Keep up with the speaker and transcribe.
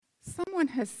Someone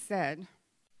has said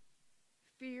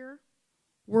fear,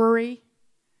 worry,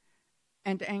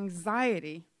 and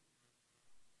anxiety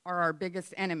are our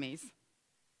biggest enemies.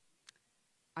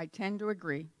 I tend to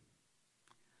agree.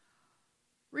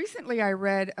 Recently, I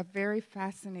read a very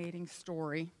fascinating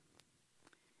story.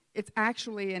 It's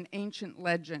actually an ancient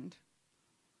legend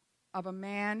of a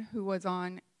man who was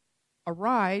on a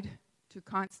ride to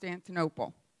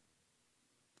Constantinople.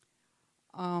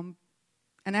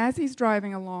 And as he's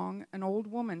driving along, an old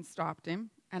woman stopped him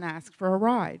and asked for a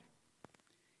ride.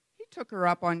 He took her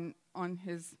up on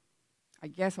his, I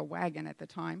guess, a wagon at the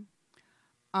time,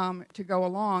 to go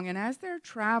along. And as they're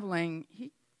traveling,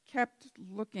 he kept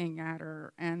looking at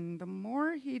her. And the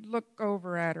more he'd look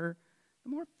over at her,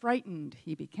 the more frightened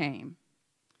he became.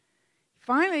 He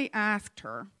finally asked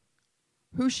her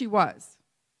who she was.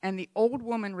 And the old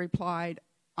woman replied,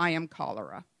 "I am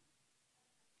cholera."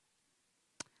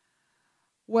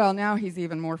 Well, now he's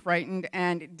even more frightened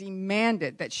and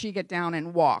demanded that she get down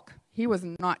and walk. He was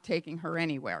not taking her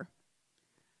anywhere.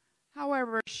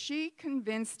 However, she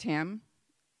convinced him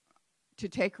to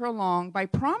take her along by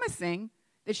promising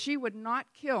that she would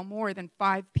not kill more than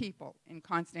 5 people in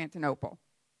Constantinople.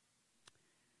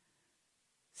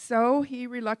 So he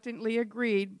reluctantly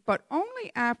agreed, but only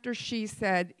after she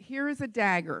said, "Here is a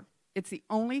dagger. It's the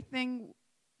only thing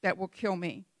that will kill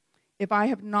me. If I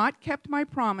have not kept my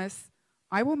promise,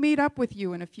 I will meet up with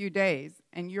you in a few days,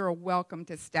 and you're welcome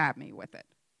to stab me with it."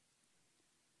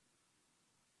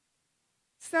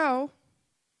 So,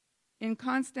 in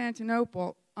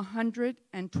Constantinople,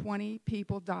 120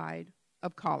 people died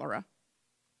of cholera.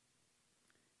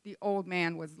 The old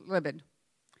man was livid.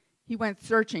 He went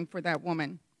searching for that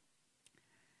woman.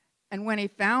 And when he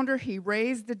found her, he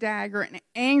raised the dagger and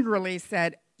angrily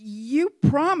said, "You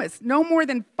promised no more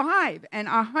than 5, and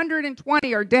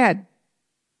 120 are dead."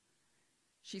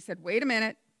 She said, "Wait a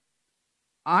minute.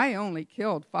 I only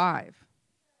killed 5.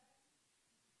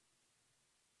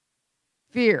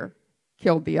 Fear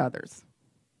killed the others."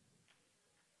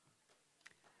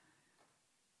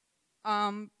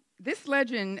 This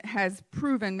legend has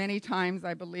proven many times,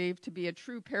 I believe, to be a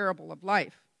true parable of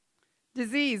life.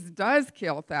 Disease does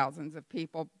kill thousands of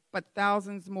people, but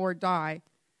thousands more die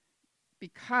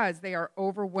because they are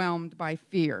overwhelmed by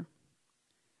fear.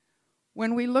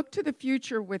 When we look to the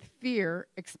future with fear,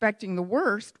 expecting the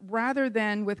worst, rather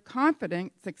than with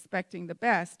confidence, expecting the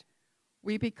best,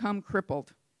 we become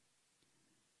crippled.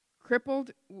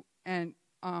 Crippled and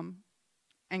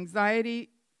anxiety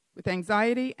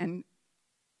and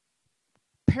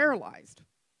paralyzed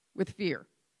with fear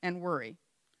and worry.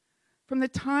 From the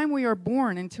time we are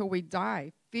born until we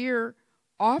die, fear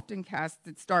often casts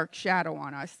its dark shadow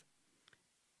on us.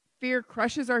 Fear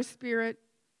crushes our spirit,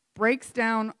 breaks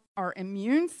down our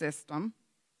immune system,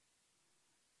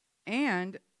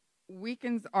 and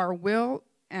weakens our will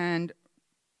and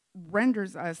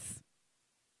renders us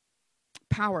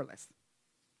powerless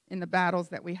in the battles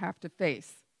that we have to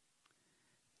face.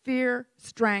 Fear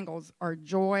strangles our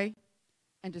joy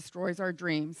and destroys our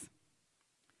dreams.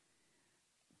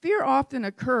 Fear often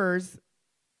occurs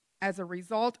as a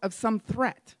result of some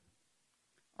threat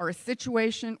or a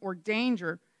situation or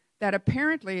danger that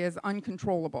apparently is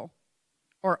uncontrollable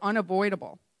or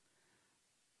unavoidable.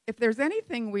 If there's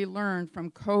anything we learned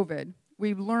from COVID,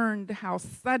 we've learned how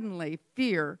suddenly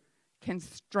fear can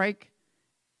strike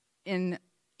in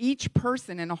each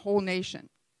person in a whole nation,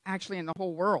 actually in the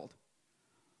whole world.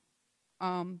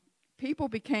 People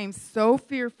became so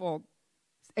fearful,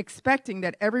 expecting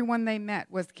that everyone they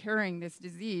met was carrying this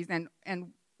disease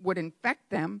and would infect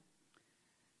them.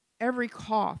 Every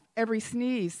cough, every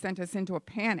sneeze sent us into a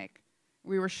panic.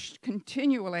 We were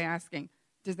continually asking,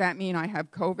 does that mean I have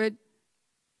COVID?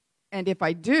 And if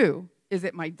I do, is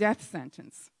it my death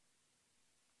sentence?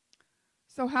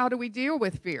 So how do we deal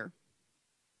with fear?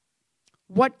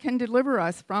 What can deliver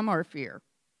us from our fear?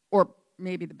 Or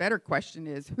maybe the better question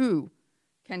is, who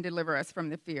can deliver us from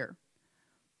the fear?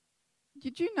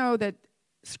 Did you know that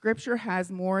Scripture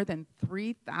has more than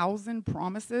 3,000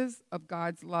 promises of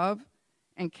God's love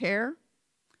and care,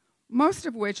 most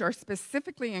of which are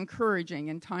specifically encouraging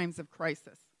in times of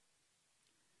crisis?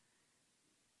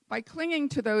 By clinging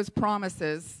to those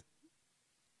promises,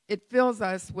 it fills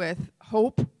us with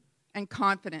hope and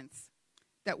confidence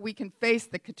that we can face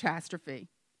the catastrophe.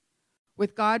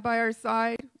 With God by our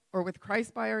side, or with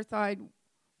Christ by our side,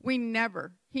 we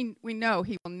know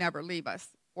He will never leave us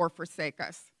or forsake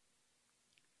us.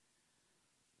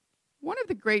 One of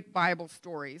the great Bible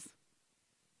stories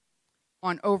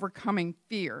on overcoming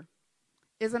fear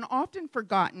is an often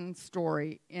forgotten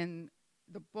story in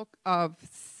the book of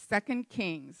 2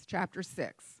 Kings, chapter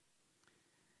 6.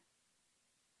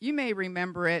 You may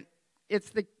remember it. It's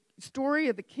the story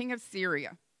of the king of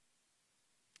Syria.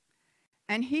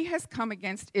 And he has come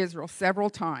against Israel several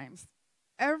times.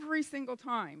 Every single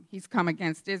time he's come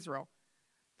against Israel.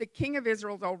 The king of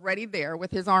Israel is already there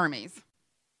with his armies.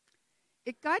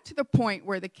 It got to the point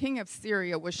where the king of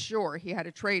Syria was sure he had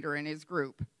a traitor in his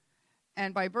group.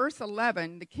 And by verse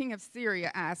 11, the king of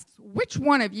Syria asks, "Which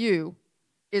one of you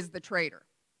is the traitor?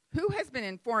 Who has been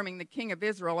informing the king of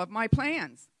Israel of my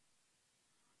plans?"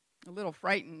 A little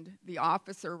frightened, the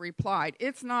officer replied,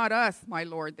 "It's not us, my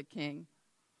lord the king.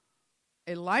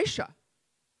 Elisha,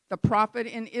 the prophet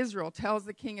in Israel, tells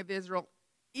the king of Israel,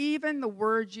 even the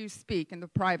words you speak in the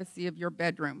privacy of your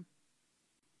bedroom."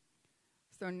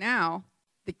 So now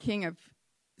the king of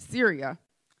Syria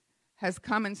has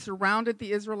come and surrounded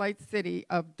the Israelite city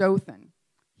of Dothan.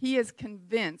 He is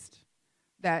convinced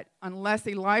that unless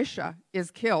Elisha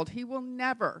is killed, he will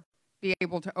never be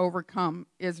able to overcome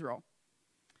Israel.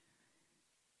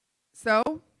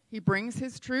 So he brings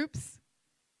his troops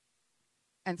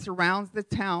and surrounds the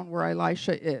town where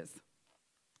Elisha is.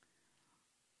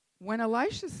 When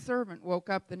Elisha's servant woke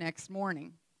up the next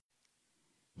morning,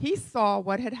 he saw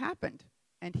what had happened,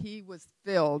 and he was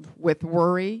filled with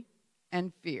worry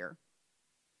and fear,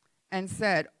 and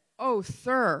said, "Oh,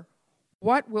 sir,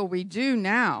 what will we do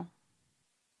now?"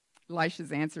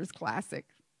 Elisha's answer is classic.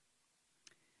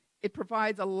 It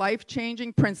provides a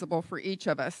life-changing principle for each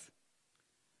of us.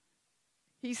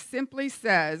 He simply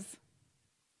says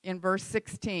in verse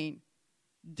 16,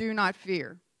 "Do not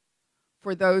fear,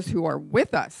 for those who are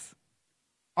with us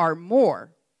are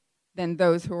more than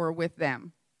those who are with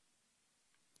them."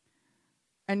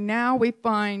 And now we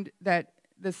find that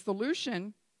the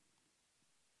solution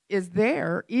is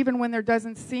there even when there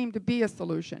doesn't seem to be a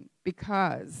solution,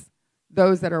 because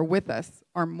those that are with us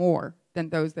are more than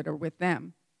those that are with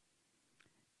them.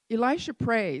 Elisha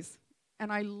prays,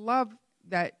 and I love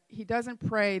that he doesn't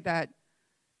pray that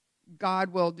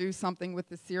God will do something with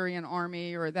the Syrian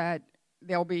army, or that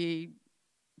they'll be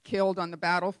killed on the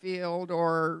battlefield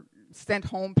or sent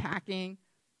home packing.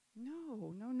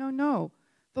 No.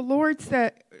 The Lord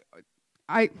said,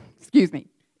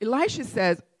 Elisha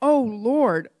says, "Oh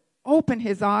Lord, open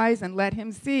his eyes and let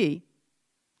him see."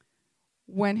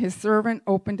 When his servant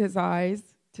opened his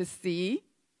eyes to see,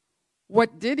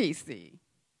 what did he see?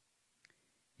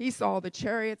 He saw the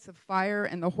chariots of fire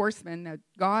and the horsemen that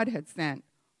God had sent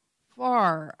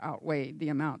far outweighed the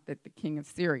amount that the king of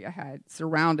Syria had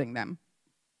surrounding them.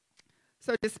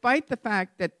 So despite the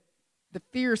fact that the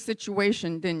fear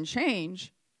situation didn't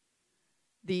change,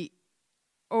 the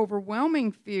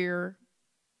overwhelming fear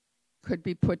could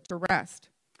be put to rest.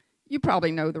 You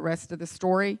probably know the rest of the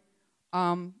story.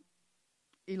 The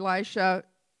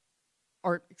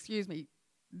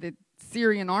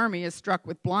Syrian army is struck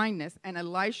with blindness, and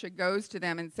Elisha goes to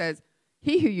them and says,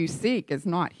 "He who you seek is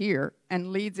not here,"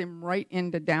 and leads him right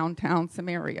into downtown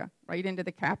Samaria, right into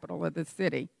the capital of the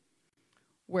city,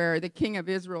 where the king of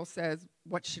Israel says,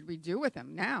 "What should we do with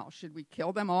them now? Should we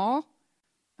kill them all?"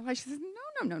 Elisha says,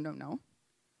 No.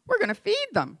 We're going to feed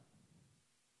them.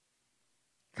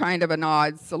 Kind of an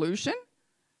odd solution.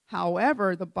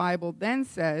 However, the Bible then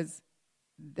says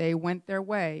they went their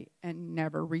way and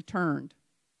never returned.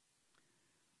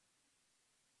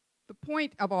 The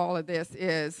point of all of this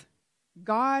is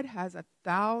God has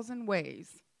 1,000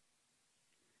 ways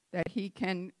that he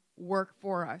can work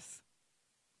for us.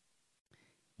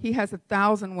 He has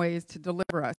 1,000 ways to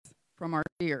deliver us from our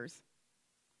fears.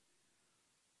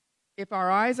 If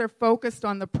our eyes are focused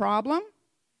on the problem,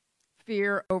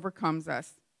 fear overcomes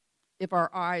us. If our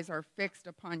eyes are fixed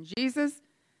upon Jesus,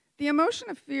 the emotion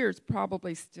of fear is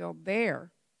probably still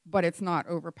there, but it's not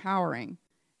overpowering,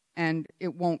 and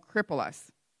it won't cripple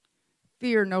us.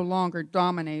 Fear no longer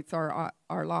dominates our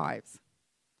lives.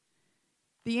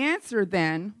 The answer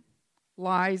then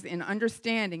lies in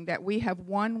understanding that we have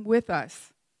one with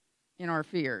us in our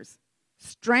fears,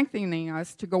 strengthening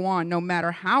us to go on no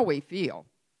matter how we feel.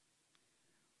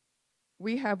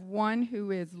 We have one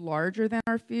who is larger than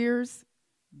our fears,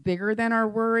 bigger than our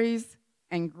worries,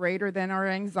 and greater than our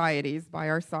anxieties by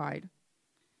our side.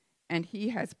 And he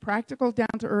has practical,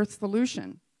 down-to-earth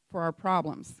solution for our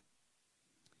problems.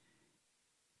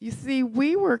 You see,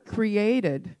 we were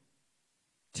created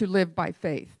to live by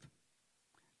faith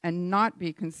and not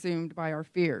be consumed by our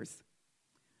fears.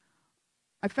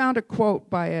 I found a quote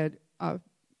by a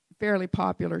fairly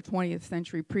popular 20th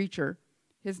century preacher.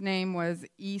 His name was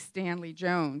E. Stanley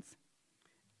Jones.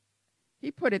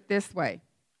 He put it this way: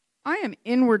 "I am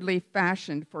inwardly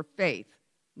fashioned for faith,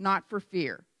 not for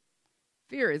fear.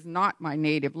 Fear is not my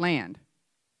native land.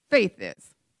 Faith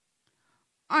is.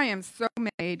 I am so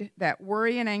made that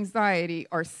worry and anxiety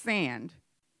are sand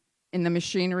in the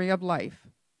machinery of life.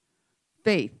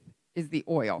 Faith is the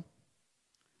oil.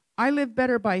 I live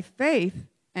better by faith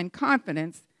and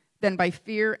confidence than by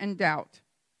fear and doubt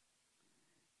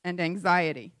and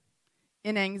anxiety.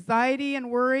 In anxiety and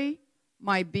worry,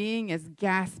 my being is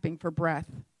gasping for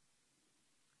breath.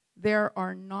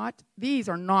 These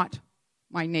are not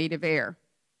my native air.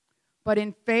 But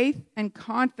in faith and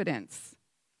confidence,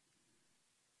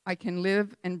 I can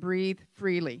live and breathe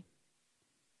freely.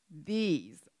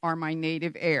 These are my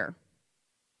native air.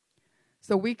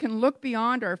 So we can look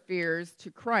beyond our fears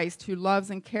to Christ, who loves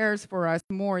and cares for us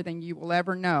more than you will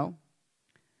ever know.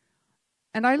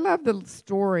 And I love the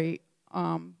story,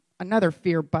 another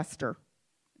fear buster.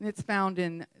 And it's found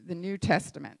in the New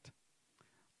Testament,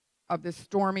 of the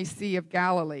stormy Sea of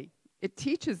Galilee. It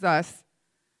teaches us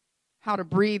how to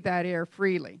breathe that air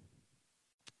freely.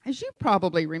 As you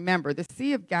probably remember, the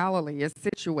Sea of Galilee is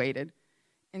situated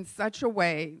in such a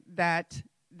way that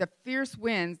the fierce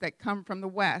winds that come from the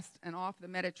west and off the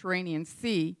Mediterranean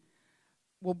Sea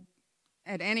will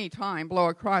at any time blow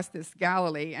across this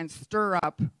Galilee and stir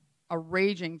up a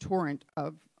raging torrent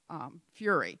of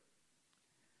fury.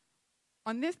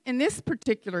 In this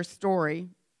particular story,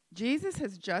 Jesus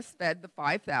has just fed the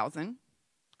 5,000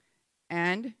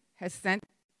 and has sent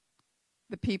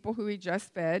the people who he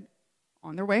just fed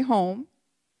on their way home.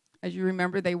 As you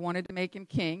remember, they wanted to make him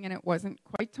king, and it wasn't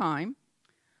quite time.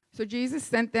 So Jesus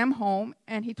sent them home,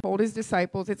 and he told his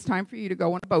disciples, it's time for you to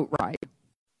go on a boat ride.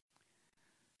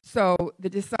 So the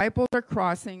disciples are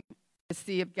crossing the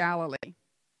Sea of Galilee.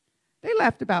 They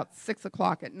left about 6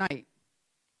 o'clock at night.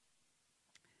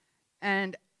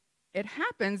 And it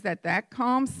happens that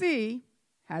calm sea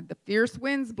had the fierce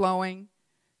winds blowing,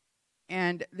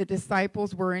 and the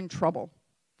disciples were in trouble,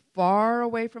 far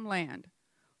away from land,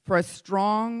 for a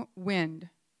strong wind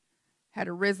had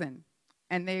arisen,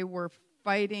 and they were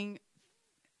fighting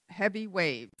heavy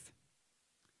waves.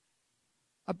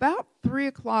 About 3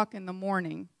 o'clock in the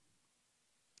morning,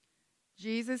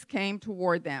 Jesus came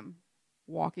toward them,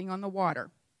 walking on the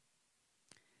water.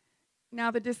 Now,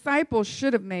 the disciples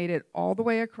should have made it all the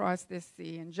way across this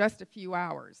sea in just a few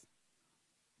hours.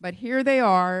 But here they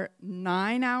are,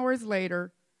 9 hours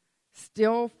later,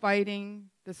 still fighting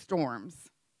the storms.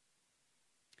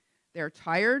 They're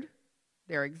tired,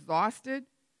 they're exhausted,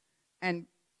 and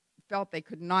felt they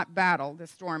could not battle the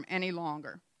storm any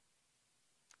longer.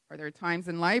 Are there times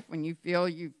in life when you feel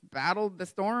you've battled the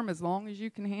storm as long as you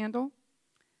can handle?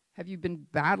 Have you been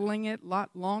battling it a lot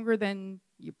longer than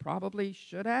you probably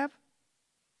should have?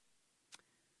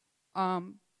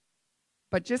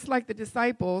 But just like the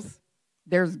disciples,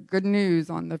 there's good news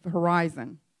on the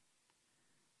horizon.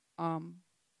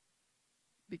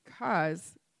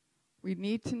 Because we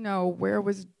need to know, where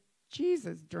was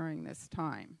Jesus during this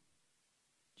time?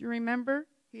 Do you remember?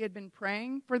 He had been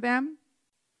praying for them.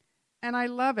 And I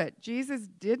love it. Jesus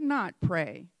did not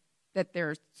pray that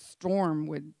their storm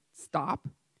would stop.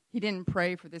 He didn't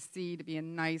pray for the sea to be a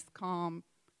nice, calm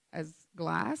as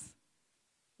glass.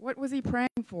 What was he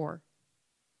praying for?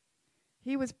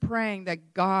 He was praying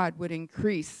that God would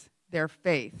increase their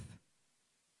faith.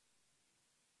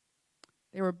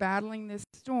 They were battling this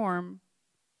storm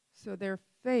so their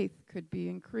faith could be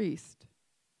increased.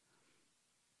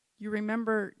 You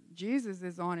remember, Jesus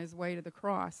is on his way to the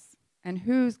cross, and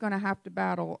who's going to have to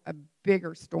battle a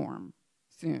bigger storm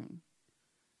soon?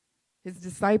 His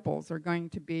disciples are going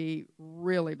to be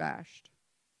really bashed.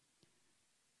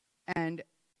 And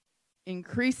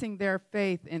increasing their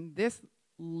faith in this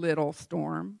little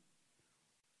storm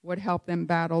would help them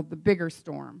battle the bigger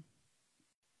storm.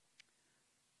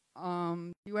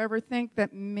 Do you ever think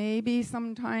that maybe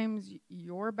sometimes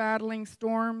you're battling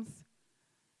storms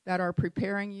that are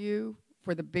preparing you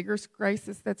for the bigger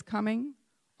crisis that's coming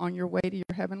on your way to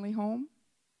your heavenly home?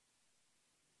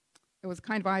 It was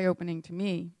kind of eye-opening to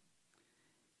me.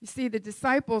 You see, the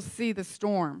disciples see the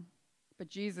storm, but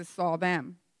Jesus saw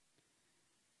them.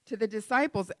 To the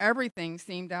disciples, everything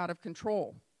seemed out of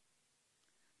control,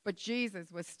 but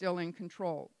Jesus was still in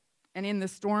control. And in the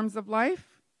storms of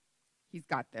life, he's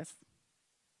got this.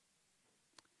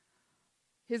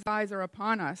 His eyes are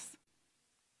upon us.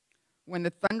 When the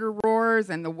thunder roars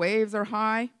and the waves are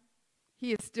high,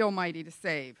 he is still mighty to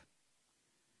save.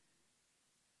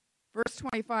 Verse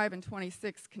 25 and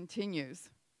 26 continues.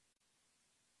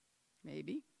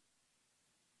 Maybe.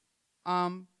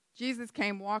 Jesus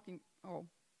came walking. Oh,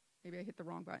 maybe I hit the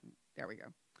wrong button. There we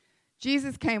go.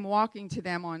 Jesus came walking to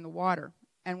them on the water.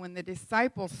 And when the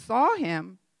disciples saw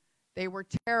him, they were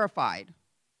terrified.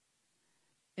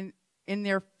 In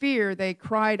their fear, they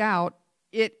cried out,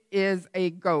 "It is a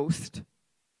ghost,"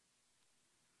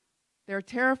 They're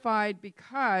terrified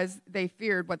because they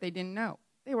feared what they didn't know.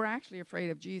 They were actually afraid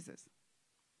of Jesus.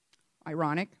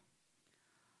 Ironic.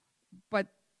 But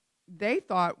they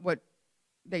thought what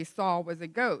they saw was a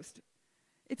ghost.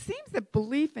 It seems that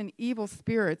belief in evil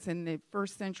spirits in the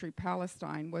first century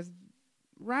Palestine was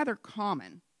rather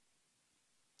common.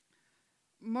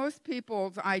 Most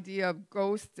people's idea of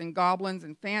ghosts and goblins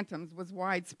and phantoms was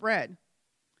widespread.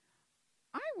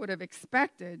 I would have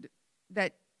expected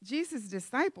that Jesus'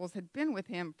 disciples had been with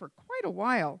him for quite a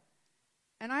while,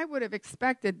 and I would have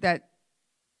expected that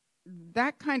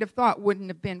that kind of thought wouldn't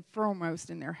have been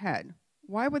foremost in their head.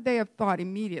 Why would they have thought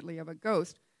immediately of a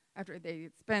ghost after they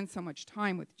had spent so much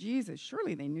time with Jesus?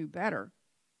 Surely they knew better.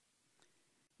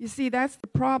 You see, that's the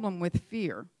problem with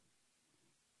fear.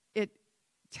 It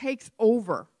takes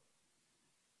over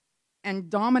and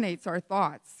dominates our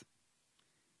thoughts.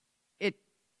 It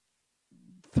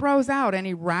throws out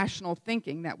any rational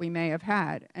thinking that we may have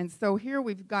had. And so here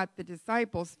we've got the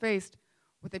disciples faced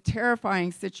with a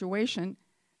terrifying situation,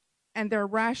 and their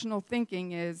rational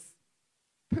thinking is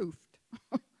poofed.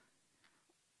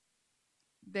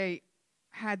 They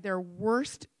had their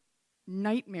worst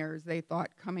nightmares, they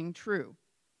thought, coming true.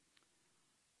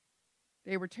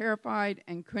 They were terrified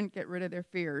and couldn't get rid of their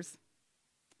fears.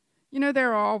 You know,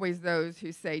 there are always those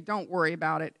who say, don't worry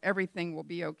about it, everything will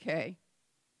be okay.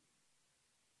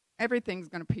 Everything's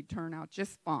going to turn out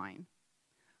just fine.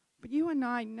 But you and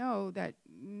I know that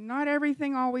not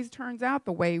everything always turns out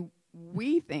the way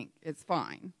we think it's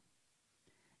fine.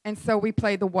 And so we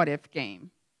play the what-if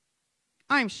game.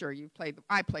 I'm sure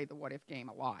I played the what-if game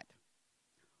a lot.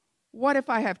 What if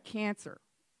I have cancer?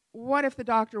 What if the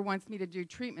doctor wants me to do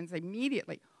treatments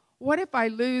immediately? What if I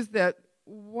lose the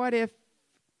what if?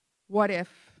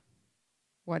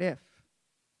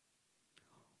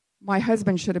 My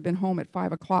husband should have been home at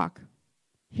 5 o'clock.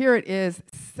 Here it is,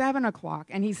 7 o'clock,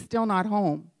 and he's still not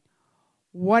home.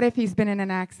 What if he's been in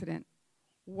an accident?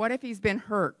 What if he's been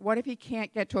hurt? What if he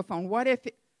can't get to a phone? What if?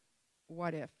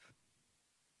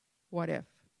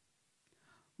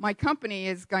 My company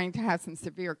is going to have some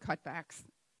severe cutbacks.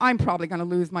 I'm probably going to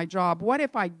lose my job. What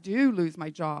if I do lose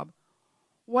my job?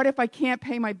 What if I can't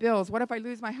pay my bills? What if I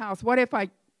lose my house? What if?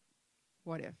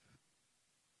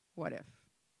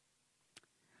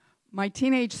 My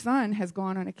teenage son has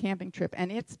gone on a camping trip,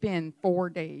 and it's been 4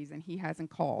 days, and he hasn't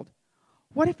called.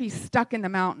 What if he's stuck in the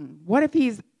mountain? What if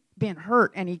he's been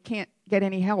hurt and he can't get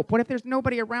any help? What if there's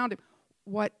nobody around him?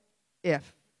 What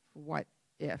if?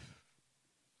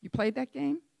 You played that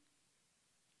game?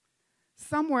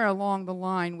 Somewhere along the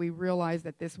line, we realized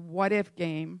that this what-if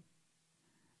game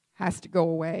has to go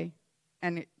away,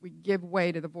 and we give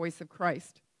way to the voice of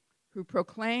Christ, who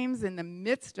proclaims in the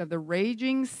midst of the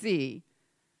raging sea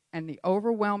and the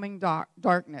overwhelming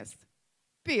darkness,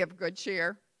 be of good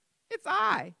cheer. It's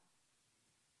I.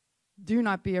 Do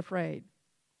not be afraid.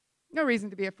 No reason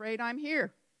to be afraid. I'm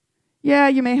here. Yeah,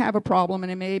 you may have a problem,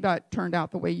 and it may not turned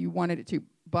out the way you wanted it to,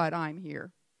 but I'm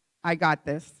here. I got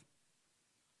this.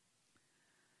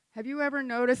 Have you ever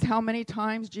noticed how many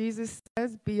times Jesus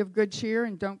says, be of good cheer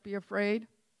and don't be afraid?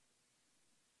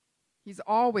 He's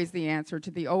always the answer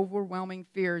to the overwhelming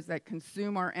fears that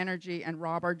consume our energy and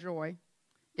rob our joy.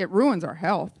 It ruins our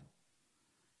health.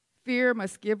 Fear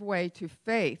must give way to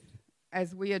faith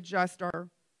as we adjust our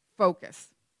focus.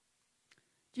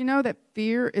 Do you know that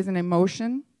fear is an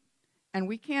emotion? And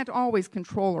we can't always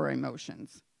control our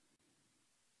emotions.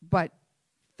 But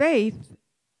faith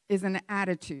is an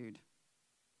attitude.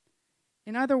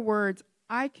 In other words,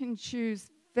 I can choose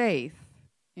faith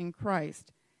in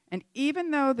Christ. And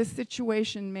even though the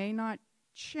situation may not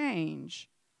change,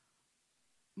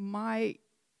 my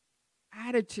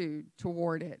attitude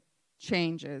toward it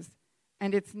changes.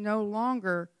 And it's no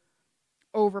longer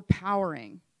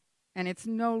overpowering. And it's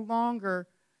no longer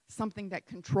something that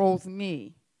controls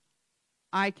me.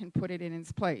 I can put it in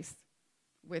its place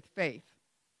with faith.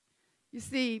 You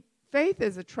see, faith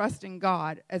is a trust in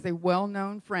God as a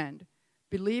well-known friend,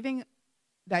 believing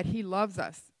that he loves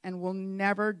us and will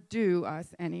never do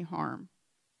us any harm.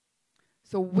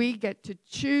 So we get to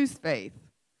choose faith.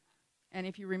 And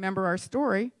if you remember our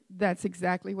story, that's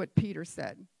exactly what Peter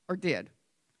said or did.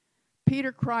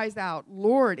 Peter cries out,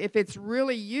 Lord, if it's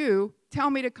really you, tell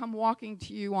me to come walking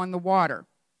to you on the water.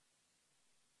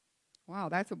 Wow,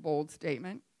 that's a bold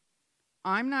statement.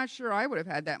 I'm not sure I would have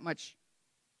had that much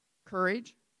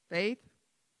courage, faith,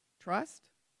 trust.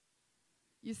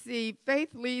 You see,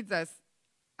 faith leads us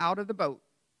out of the boat.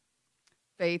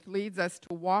 Faith leads us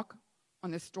to walk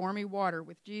on the stormy water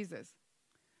with Jesus.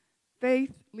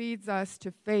 Faith leads us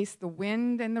to face the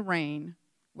wind and the rain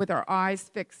with our eyes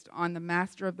fixed on the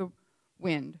master of the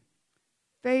wind.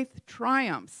 Faith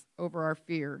triumphs over our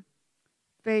fear.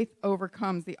 Faith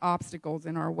overcomes the obstacles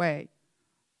in our way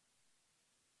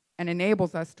and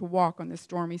enables us to walk on the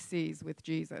stormy seas with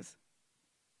Jesus.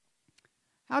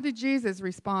 How did Jesus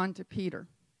respond to Peter?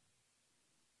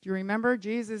 Do you remember?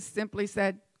 Jesus simply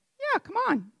said, "Yeah, come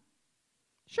on.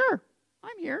 Sure,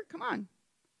 I'm here. Come on."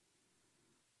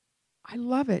 I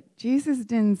love it. Jesus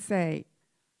didn't say,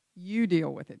 "You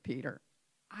deal with it, Peter.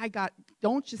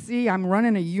 Don't you see I'm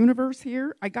running a universe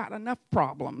here? I got enough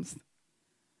problems.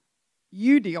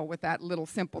 You deal with that little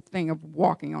simple thing of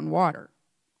walking on water."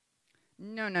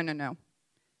 No.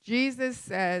 Jesus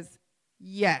says,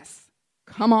 "Yes,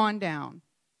 come on down."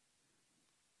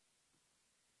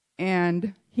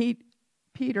 And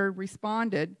Peter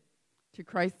responded to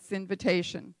Christ's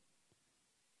invitation.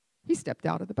 He stepped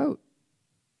out of the boat.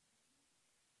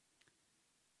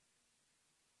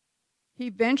 He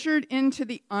ventured into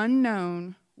the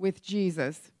unknown with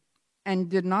Jesus and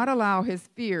did not allow his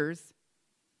fears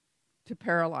to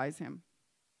paralyze him.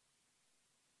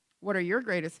 What are your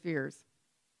greatest fears?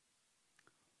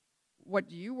 What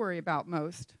do you worry about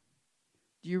most?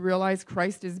 Do you realize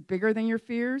Christ is bigger than your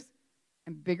fears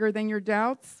and bigger than your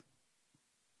doubts?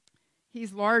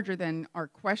 He's larger than our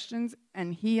questions,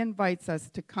 and he invites us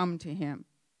to come to him.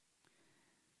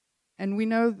 And we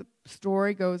know the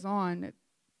story goes on.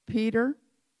 Peter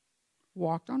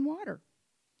walked on water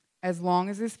as long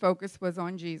as his focus was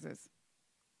on Jesus.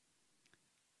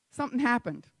 Something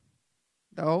happened,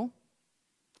 though.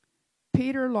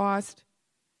 Peter lost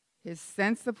his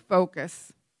sense of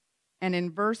focus, and in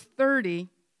verse 30,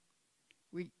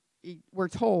 we're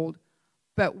told,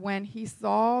 "But when he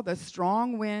saw the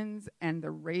strong winds and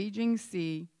the raging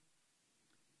sea,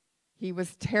 he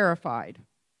was terrified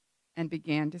and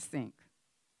began to sink."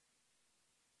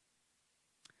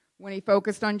 When he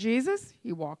focused on Jesus,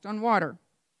 he walked on water.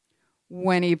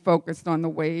 When he focused on the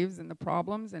waves and the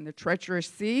problems and the treacherous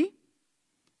sea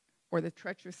or the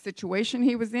treacherous situation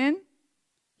he was in,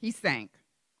 he sank.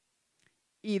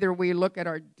 Either we look at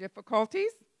our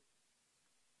difficulties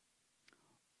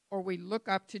or we look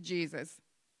up to Jesus.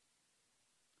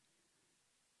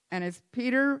 And as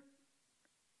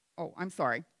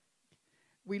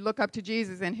we look up to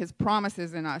Jesus and his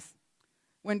promises in us.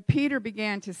 When Peter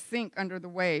began to sink under the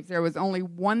waves, there was only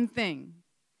one thing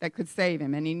that could save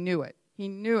him, and he knew it. He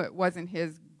knew it wasn't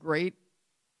his great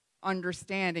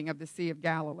understanding of the Sea of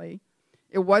Galilee.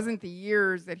 It wasn't the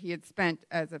years that he had spent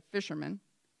as a fisherman.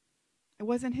 It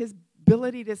wasn't his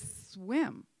ability to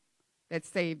swim that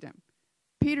saved him.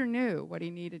 Peter knew what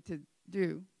he needed to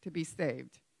do to be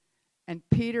saved. And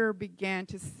Peter began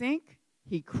to sink.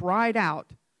 He cried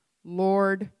out,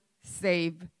 "Lord,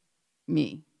 save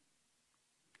me."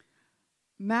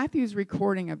 Matthew's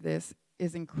recording of this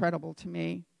is incredible to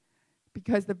me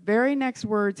because the very next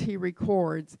words he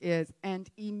records is, "And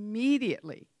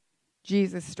immediately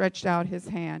Jesus stretched out his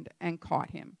hand and caught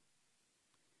him."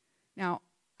 Now,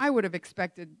 I would have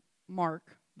expected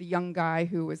Mark, the young guy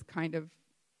who was kind of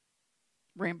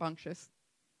rambunctious,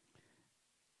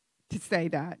 to say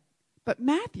that. But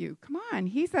Matthew, come on,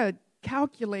 he's a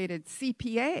calculated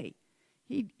CPA.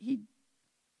 He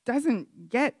doesn't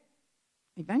get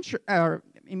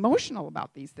emotional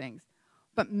about these things.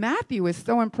 But Matthew is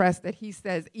so impressed that he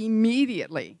says,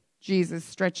 "Immediately Jesus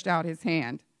stretched out his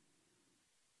hand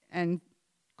and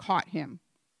caught him."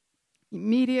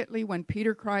 Immediately when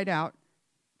Peter cried out,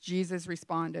 Jesus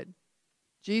responded.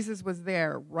 Jesus was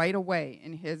there right away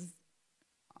in his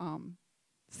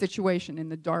situation in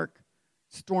the dark,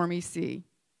 stormy sea.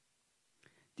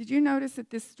 Did you notice that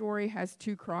this story has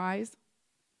two cries?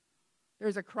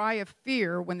 There's a cry of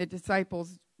fear when the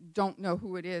disciples don't know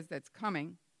who it is that's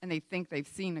coming and they think they've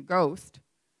seen a ghost.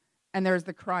 And there's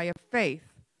the cry of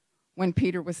faith when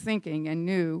Peter was sinking and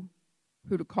knew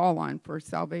who to call on for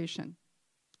salvation.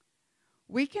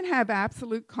 We can have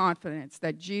absolute confidence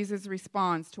that Jesus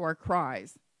responds to our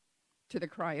cries. To the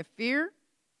cry of fear,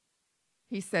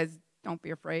 he says, "Don't be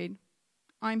afraid.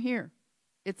 I'm here.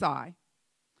 It's I."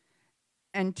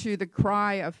 And to the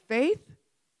cry of faith,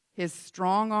 his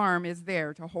strong arm is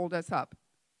there to hold us up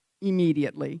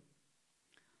immediately.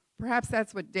 Perhaps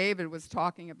that's what David was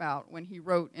talking about when he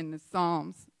wrote in the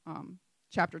Psalms,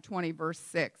 chapter 20, verse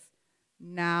 6.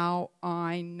 "Now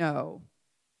I know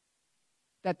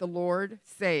that the Lord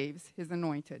saves his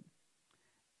anointed,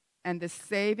 and the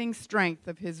saving strength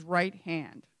of his right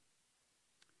hand."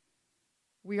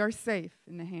 We are safe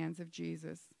in the hands of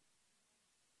Jesus.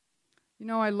 You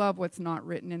know, I love what's not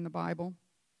written in the Bible.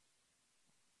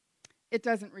 It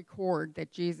doesn't record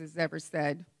that Jesus ever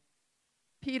said,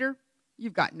 "Peter,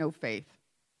 you've got no faith.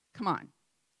 Come on.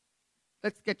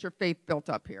 Let's get your faith built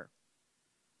up here."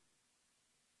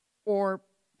 Or,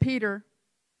 Peter,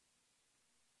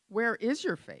 where is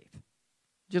your faith?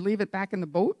 Did you leave it back in the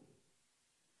boat?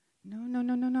 No, no,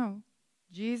 no, no, no.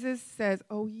 Jesus says,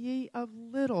 "Oh, ye of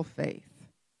little faith."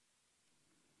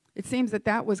 It seems that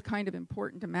that was kind of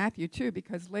important to Matthew, too,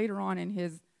 because later on in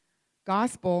his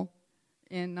gospel,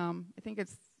 in, I think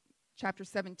it's chapter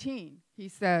 17, he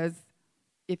says,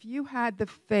 if you had the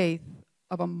faith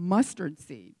of a mustard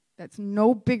seed, that's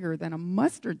no bigger than a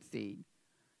mustard seed,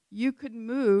 you could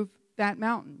move that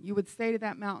mountain. You would say to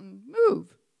that mountain,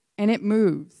 "Move," and it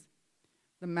moves.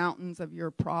 The mountains of your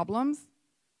problems,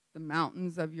 the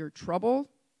mountains of your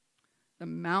trouble, the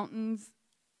mountains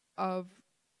of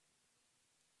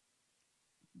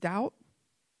doubt,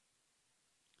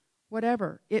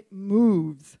 whatever, it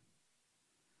moves.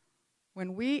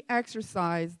 When we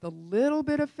exercise the little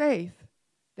bit of faith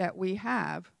that we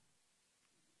have,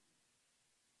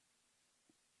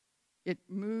 it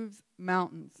moves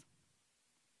mountains.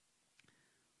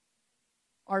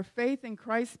 Our faith in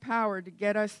Christ's power to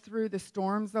get us through the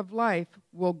storms of life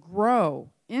will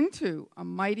grow into a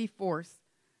mighty force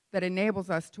that enables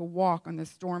us to walk on the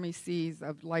stormy seas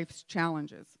of life's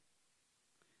challenges.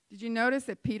 Did you notice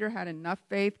that Peter had enough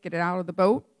faith to get out of the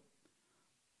boat,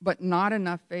 but not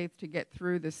enough faith to get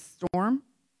through the storm?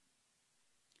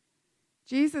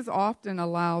 Jesus often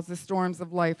allows the storms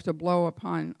of life to blow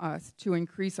upon us to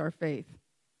increase our faith.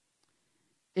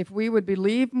 If we would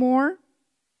believe more,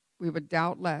 we would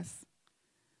doubt less,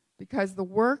 because the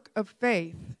work of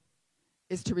faith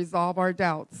is to resolve our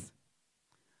doubts.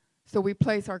 So we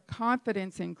place our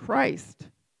confidence in Christ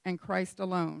and Christ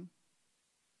alone.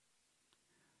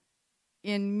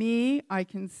 In me, I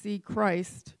can see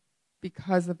Christ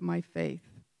because of my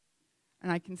faith,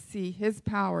 and I can see his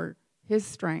power, his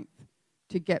strength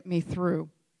to get me through.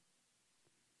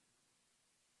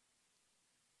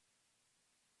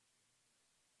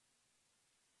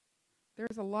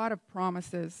 There's a lot of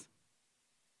promises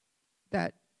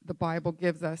that the Bible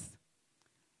gives us.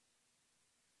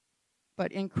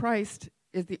 But in Christ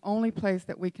is the only place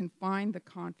that we can find the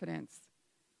confidence.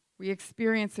 We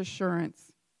experience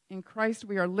assurance. In Christ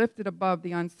we are lifted above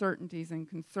the uncertainties and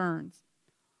concerns.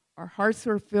 Our hearts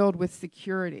are filled with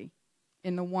security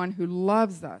in the one who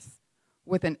loves us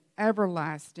with an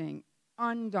everlasting,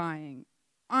 undying,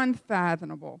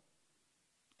 unfathomable,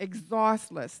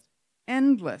 exhaustless,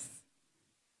 endless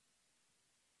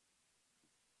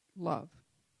love.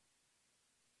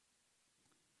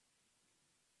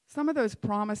 Some of those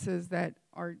promises that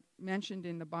are mentioned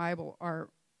in the Bible are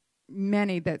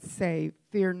many that say,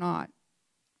 "Fear not,"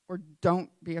 or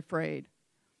 "Don't be afraid."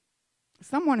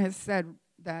 Someone has said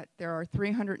that there are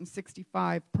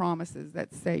 365 promises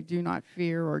that say, "Do not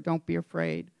fear," or "Don't be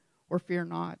afraid," or "Fear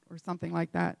not," or something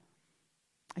like that.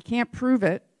 I can't prove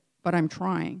it, but I'm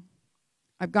trying.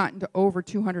 I've gotten to over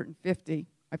 250,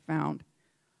 I found,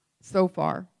 so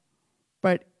far.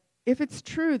 But if it's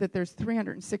true that there's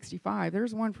 365,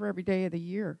 there's one for every day of the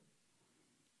year.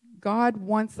 God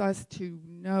wants us to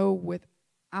know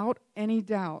without any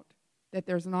doubt that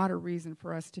there's not a reason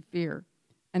for us to fear,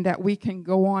 and that we can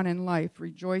go on in life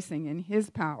rejoicing in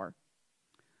his power.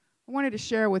 I wanted to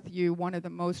share with you one of the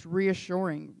most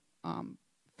reassuring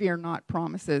fear not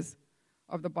promises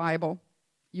of the Bible.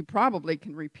 You probably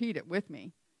can repeat it with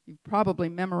me. You've probably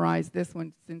memorized this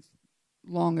one since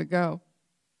long ago.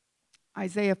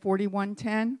 Isaiah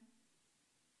 41:10.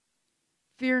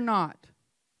 "Fear not,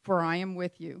 for I am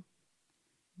with you.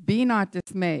 Be not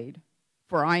dismayed,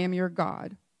 for I am your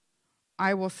God.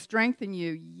 I will strengthen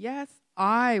you. Yes,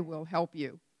 I will help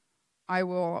you. I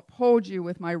will uphold you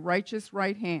with my righteous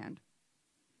right hand."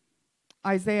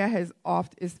 Isaiah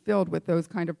is filled with those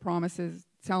kind of promises,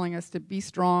 telling us to be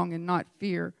strong and not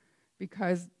fear,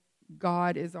 because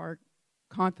God is our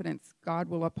confidence. God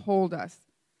will uphold us.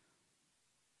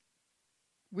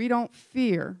 We don't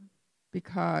fear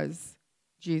because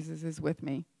Jesus is with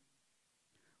me.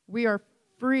 We are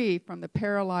free from the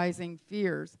paralyzing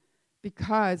fears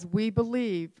because we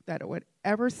believe that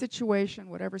whatever situation,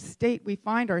 whatever state we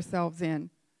find ourselves in,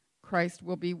 Christ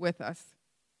will be with us.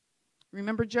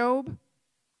 Remember Job?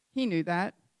 He knew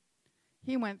that.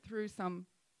 He went through some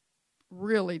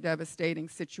really devastating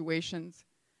situations,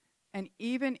 and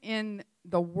even in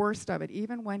the worst of it,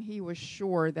 even when he was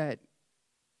sure that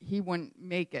he wouldn't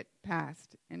make it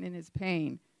past, and in his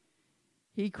pain,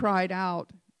 he cried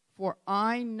out, "For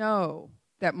I know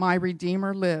that my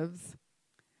Redeemer lives,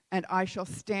 and I shall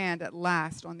stand at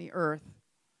last on the earth.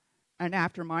 And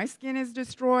after my skin is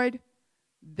destroyed,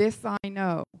 this I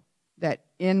know, that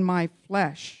in my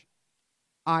flesh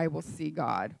I will see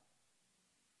God."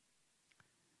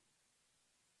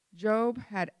 Job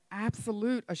had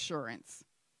absolute assurance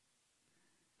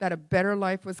that a better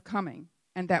life was coming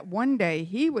and that one day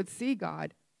he would see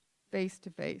God face to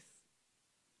face.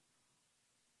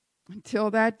 Until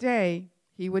that day,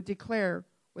 he would declare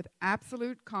with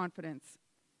absolute confidence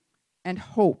and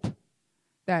hope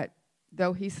that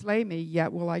though he slay me,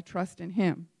 yet will I trust in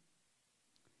him.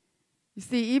 You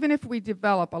see, even if we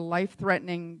develop a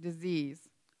life-threatening disease,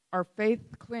 our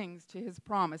faith clings to his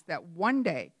promise that one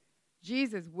day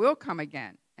Jesus will come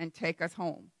again and take us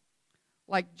home.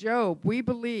 Like Job, we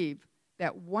believe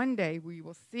that one day we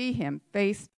will see him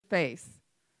face to face.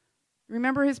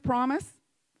 Remember his promise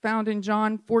found in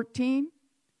John 14?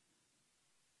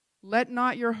 Let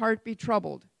not your heart be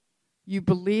troubled. You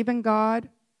believe in God,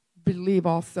 believe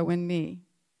also in me.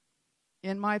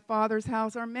 In my Father's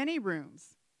house are many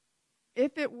rooms.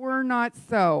 If it were not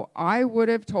so, I would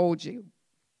have told you.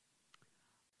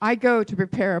 I go to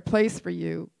prepare a place for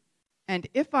you, and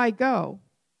if I go,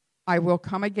 I will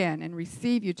come again and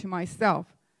receive you to myself,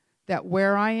 that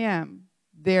where I am,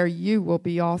 there you will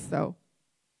be also.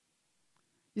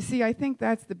 You see, I think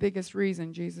that's the biggest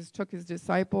reason Jesus took his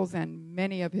disciples and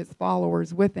many of his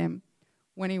followers with him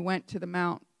when he went to the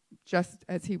mount just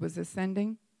as he was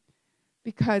ascending.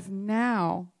 Because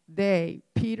now they,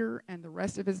 Peter and the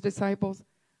rest of his disciples,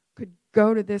 could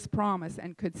go to this promise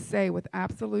and could say with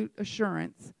absolute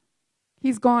assurance,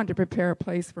 he's gone to prepare a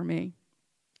place for me.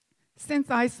 Since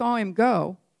I saw him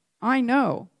go, I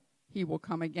know he will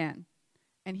come again.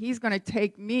 And he's going to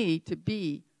take me to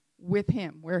be with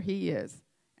him where he is,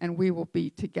 and we will be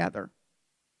together.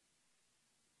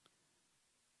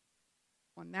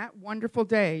 On that wonderful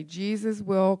day, Jesus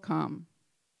will come,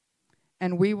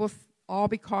 and we will all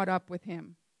be caught up with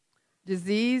him.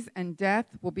 Disease and death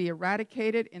will be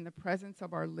eradicated in the presence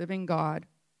of our living God.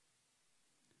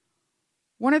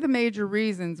 One of the major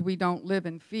reasons we don't live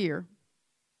in fear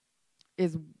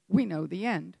is we know the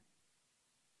end.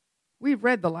 We've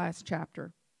read the last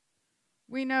chapter.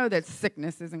 We know that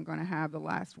sickness isn't going to have the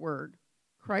last word.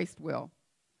 Christ will.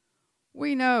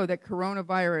 We know that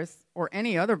coronavirus, or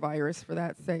any other virus for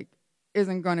that sake,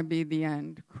 isn't going to be the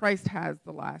end. Christ has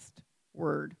the last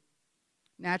word.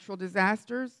 Natural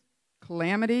disasters,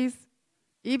 calamities,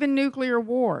 even nuclear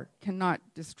war cannot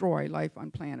destroy life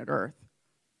on planet Earth.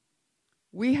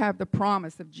 We have the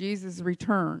promise of Jesus'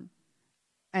 return,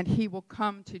 and he will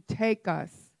come to take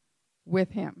us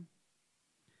with him.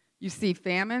 You see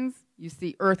famines, you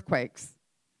see earthquakes,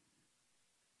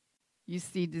 you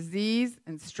see disease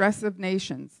and stress of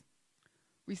nations.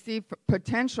 We see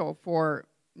potential for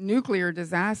nuclear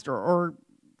disaster or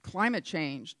climate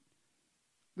change.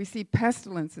 We see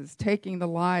pestilences taking the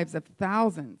lives of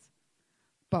thousands.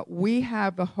 But we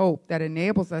have the hope that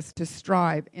enables us to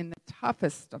strive in the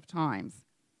toughest of times.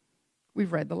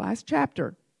 We've read the last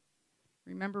chapter.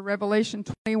 Remember Revelation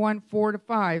 21,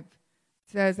 4-5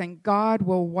 says, and God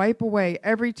will wipe away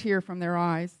every tear from their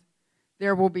eyes.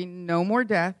 There will be no more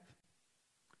death,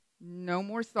 no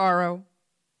more sorrow,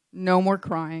 no more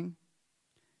crying.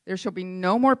 There shall be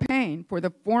no more pain, for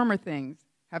the former things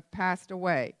have passed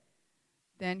away.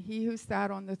 Then he who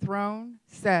sat on the throne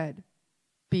said,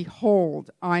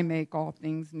 behold, I make all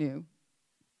things new.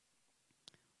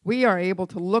 We are able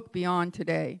to look beyond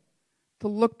today, to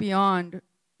look beyond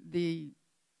the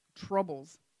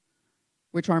troubles,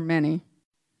 which are many.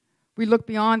 We look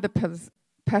beyond the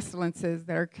pestilences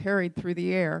that are carried through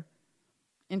the air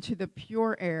into the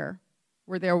pure air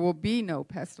where there will be no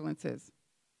pestilences.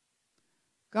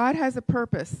 God has a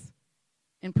purpose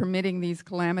in permitting these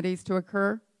calamities to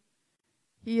occur.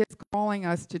 He is calling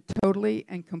us to totally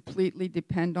and completely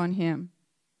depend on him.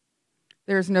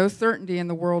 There is no certainty in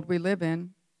the world we live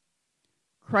in.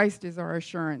 Christ is our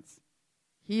assurance.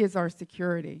 He is our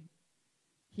security.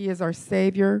 He is our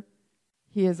Savior.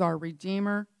 He is our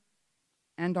Redeemer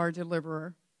and our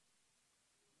Deliverer.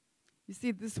 You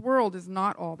see, this world is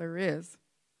not all there is.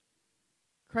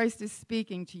 Christ is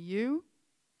speaking to you,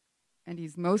 and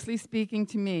he's mostly speaking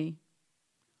to me.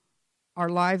 Our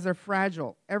lives are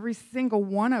fragile. Every single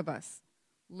one of us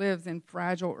lives in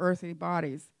fragile earthly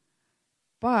bodies.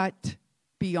 But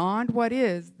beyond what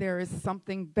is, there is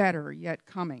something better yet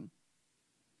coming,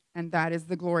 and that is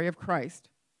the glory of Christ.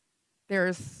 There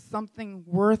is something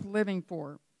worth living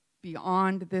for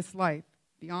beyond this life,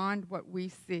 beyond what we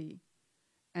see,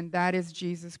 and that is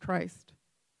Jesus Christ.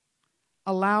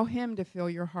 Allow him to fill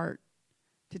your heart,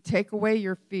 to take away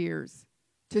your fears,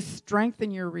 to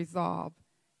strengthen your resolve,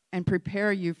 and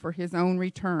prepare you for his own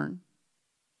return.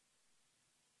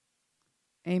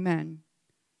 Amen.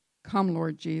 Come,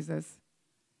 Lord Jesus.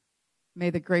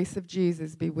 May the grace of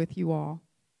Jesus be with you all.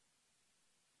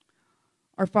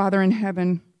 Our Father in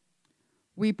heaven,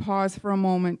 we pause for a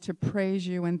moment to praise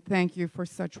you and thank you for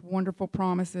such wonderful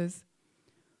promises.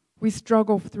 We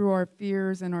struggle through our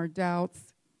fears and our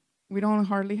doubts. We don't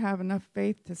hardly have enough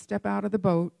faith to step out of the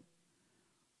boat,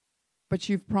 but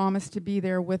you've promised to be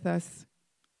there with us.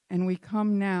 And we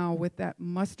come now with that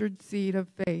mustard seed of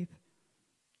faith,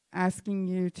 asking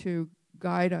you to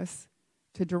guide us,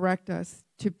 to direct us,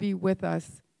 to be with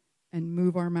us, and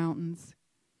move our mountains.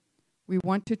 We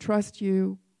want to trust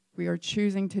you. We are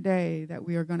choosing today that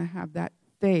we are going to have that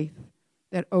faith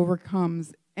that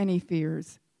overcomes any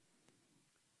fears.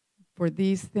 For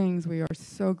these things we are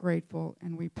so grateful,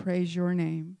 and we praise your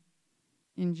name.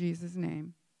 In Jesus'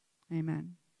 name,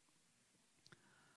 amen.